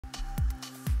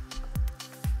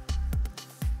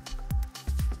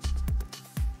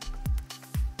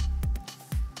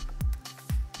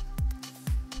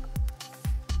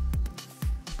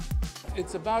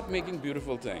it's about making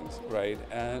beautiful things, right?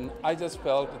 And I just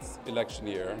felt it's election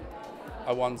year.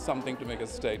 I want something to make a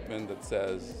statement that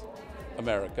says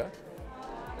America.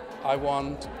 I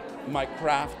want my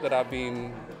craft that I've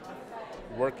been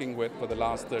working with for the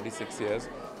last 36 years,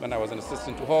 when I was an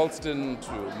assistant to Halston,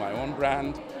 to my own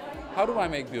brand. How do I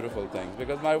make beautiful things?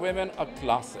 Because my women are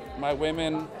classic. My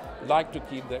women like to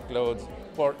keep their clothes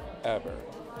forever.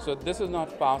 So this is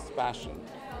not fast fashion.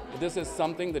 This is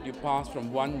something that you pass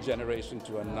from one generation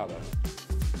to another.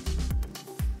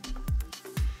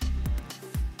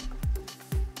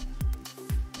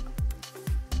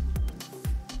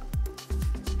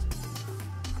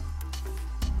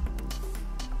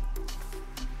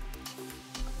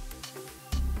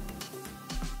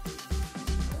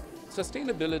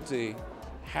 Sustainability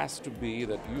has to be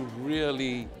that you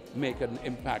really make an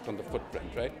impact on the footprint,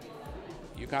 right?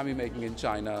 You can't be making in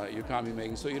China, you can't be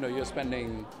making, so you're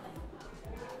spending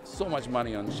so much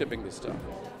money on shipping this stuff.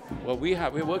 Well,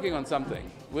 we're working on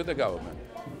something with the government,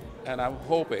 and I'm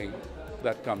hoping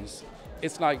that comes.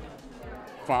 It's like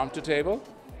farm to table.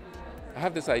 I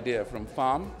have this idea, from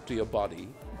farm to your body,